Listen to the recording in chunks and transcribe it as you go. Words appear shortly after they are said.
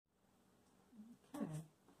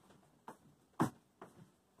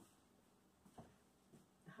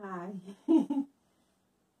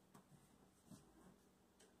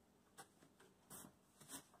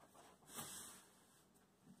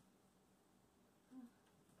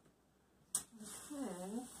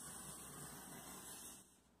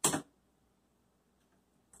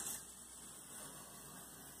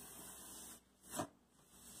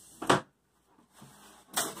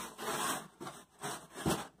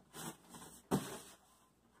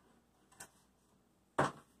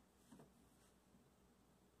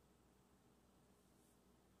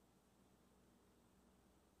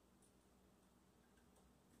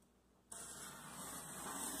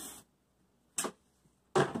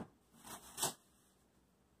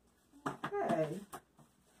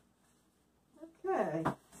Okay.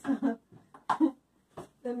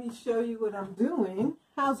 Let me show you what I'm doing.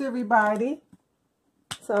 How's everybody?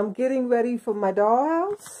 So I'm getting ready for my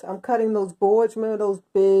dollhouse. I'm cutting those boards. Remember those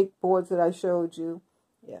big boards that I showed you?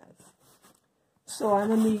 Yes. So I'm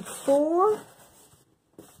going to need 4,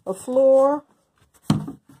 a floor,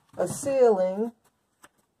 a ceiling,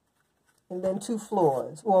 and then 2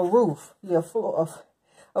 floors, or a roof. Yeah,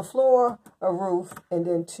 a floor, a roof, and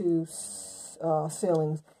then 2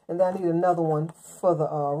 ceilings. And then I need another one for the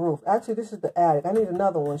roof. Actually, this is the attic. I need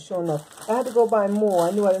another one, sure enough. I had to go buy more.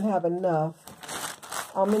 I knew I didn't have enough.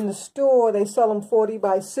 In the store, they sell them 40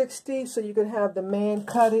 by 60, so you can have the man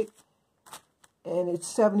cut it. And it's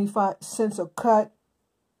 75 cents a cut.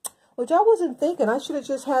 Which I wasn't thinking. I should have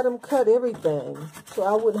just had them cut everything, so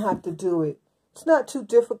I wouldn't have to do it. It's not too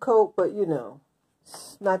difficult, but you know,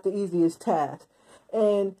 it's not the easiest task.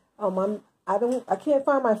 And I can't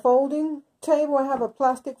find my folding table. I have a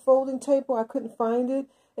plastic folding table. I couldn't find it.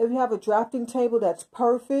 If you have a drafting table, that's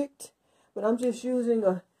perfect. But I'm just using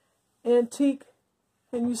a antique.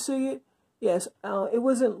 Can you see it? Yes. It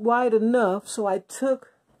wasn't wide enough, so I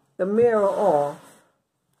took the mirror off.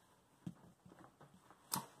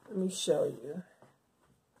 Let me show you.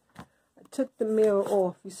 I took the mirror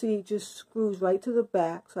off. You see, it just screws right to the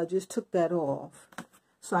back, so I just took that off.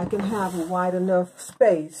 So I can have a wide enough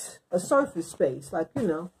space, a surface space. Like, you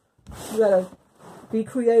know, you gotta be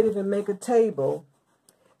creative and make a table.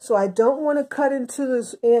 So I don't want to cut into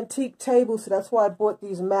this antique table, so that's why I bought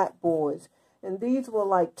these mat boards. And these were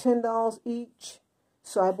like $10 each.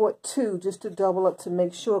 So I bought 2 just to double up to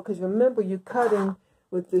make sure. Because remember, you're cutting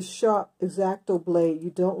with this sharp X-Acto blade.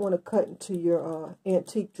 You don't want to cut into your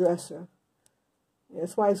antique dresser.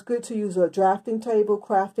 That's why it's good to use a drafting table,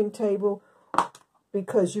 crafting table,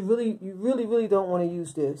 because you really don't want to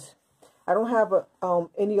use this. I don't have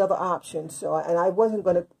any other option. So, and I wasn't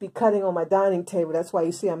going to be cutting on my dining table. That's why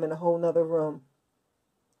you see I'm in a whole nother room.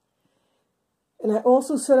 And I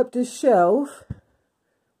also set up this shelf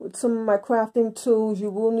with some of my crafting tools. You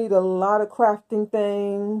will need a lot of crafting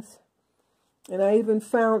things. And I even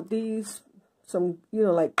found some, you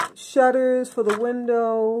know, like shutters for the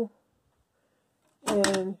window.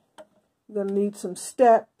 And you're going to need some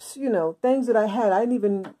steps, you know, things that I had.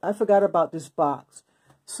 I forgot about this box.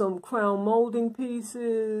 Some crown molding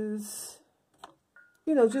pieces.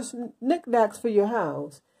 You know, just knickknacks for your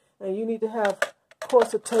house. And you need to have, of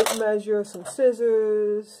course, a tape measure, some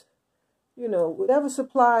scissors. You know, whatever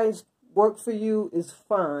supplies work for you is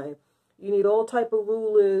fine. You need all type of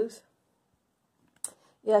rulers.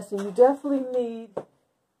 Yes, and you definitely need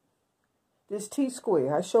this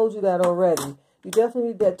T-square. I showed you that already. You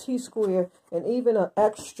definitely need that T-square and even an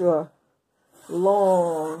extra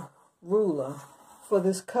long ruler for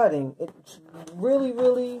this cutting. It's really,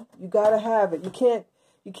 you got to have it. You can't,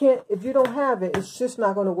 if you don't have it, it's just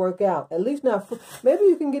not going to work out. At least not, maybe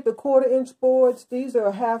you can get the 1/4-inch boards. These are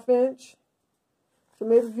a 1/2 inch. So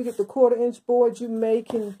maybe if you get the 1/4-inch boards, you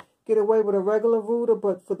can get away with a regular ruler,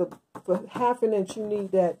 but for 1/2 inch, you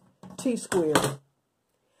need that T-square.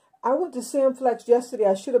 I went to Samflex yesterday.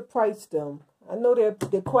 I should have priced them. I know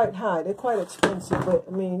they're quite high. They're quite expensive, but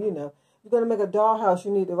I mean, you know, if you're going to make a dollhouse,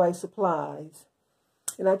 you need the right supplies.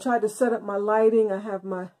 And I tried to set up my lighting. I have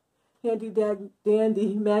my handy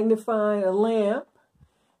dandy magnifying a lamp,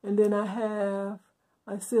 and then I have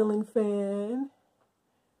my ceiling fan.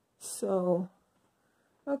 So,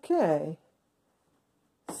 okay.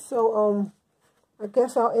 So, I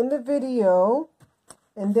guess I'll end the video,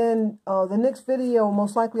 and then the next video,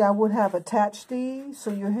 most likely I would have attached these,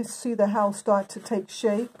 so you'll see the house start to take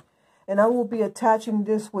shape. And I will be attaching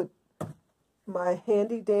this with my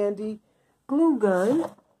handy dandy glue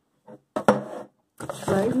gun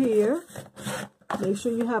right here. Make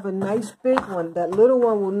sure you have a nice big one. That little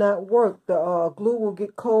one will not work. The glue will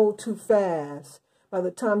get cold too fast. By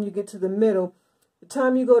the time you get to the middle, the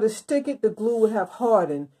time you go to stick it, the glue will have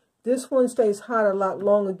hardened. This one stays hot a lot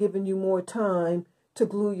longer, giving you more time to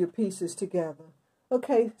glue your pieces together.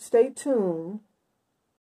 Okay, stay tuned.